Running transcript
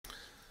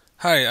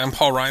Hi, I'm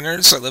Paul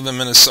Reiners. I live in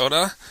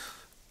Minnesota.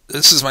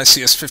 This is my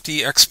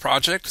CS50x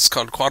project. It's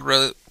called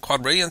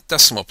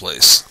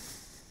quadrillionth-decimal-place.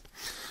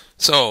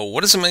 So,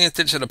 what is a millionth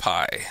digit of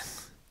pi?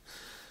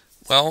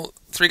 Well,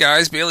 three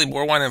guys, Bailey,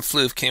 Borwein, and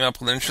Floof, came up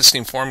with an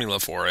interesting formula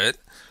for it.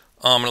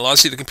 It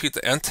allows you to compute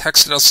the nth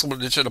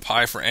hexadecimal digit of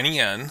pi for any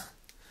n.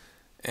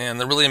 And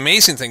the really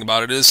amazing thing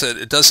about it is that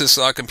it does this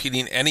without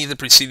computing any of the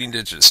preceding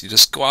digits. You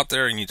just go out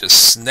there and you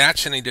just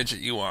snatch any digit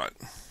you want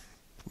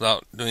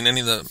without doing any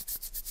of the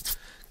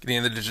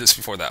digits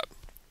before that.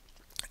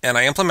 And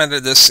I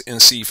implemented this in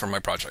C for my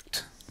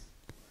project.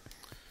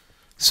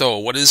 So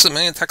what is the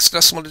millionth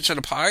hexadecimal digit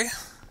of pi?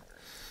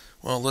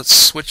 Well, let's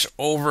switch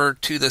over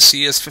to the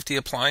CS50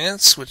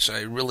 appliance, which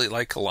I really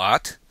like a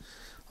lot.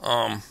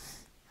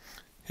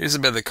 Here's a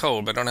bit of the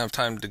code, but I don't have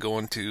time to go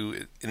into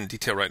it in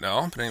detail right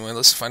now. But anyway,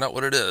 let's find out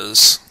what it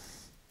is.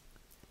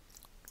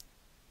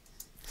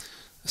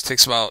 This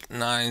takes about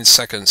 9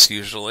 seconds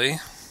usually.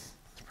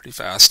 It's pretty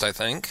fast, I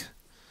think.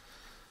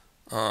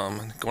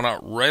 Going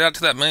out right out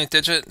to that millionth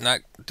digit, not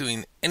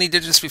doing any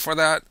digits before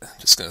that.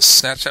 Just going to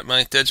snatch that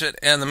millionth digit,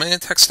 and the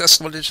millionth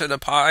hexadecimal digit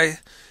of pi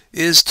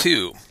is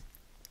 2.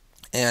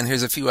 And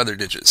here's a few other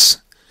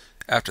digits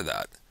after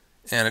that.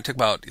 And it took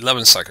about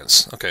 11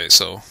 seconds. Okay,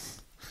 so a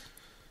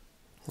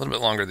little bit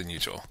longer than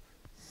usual.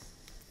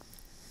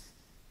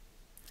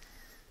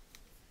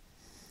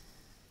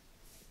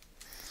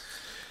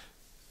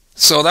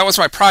 So that was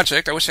my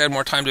project. I wish I had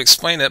more time to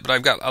explain it, but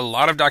I've got a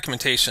lot of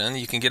documentation.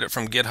 You can get it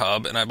from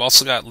GitHub, and I've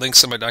also got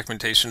links in my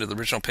documentation to the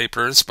original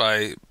papers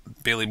by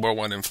Bailey,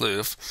 Borwein, and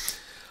Floof.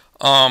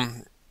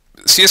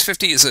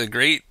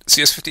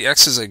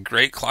 CS50x is a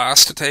great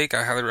class to take.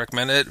 I highly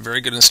recommend it.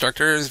 Very good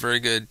instructors, very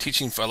good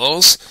teaching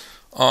fellows.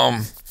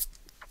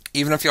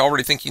 Even if you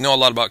already think you know a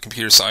lot about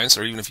computer science,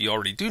 or even if you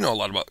already do know a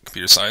lot about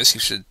computer science, you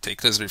should take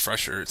it as a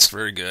refresher. It's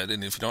very good.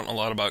 And if you don't know a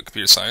lot about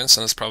computer science,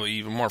 then it's probably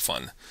even more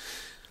fun.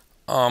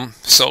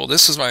 So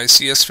this is my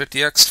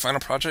CS50x final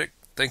project.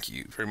 Thank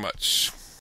you very much.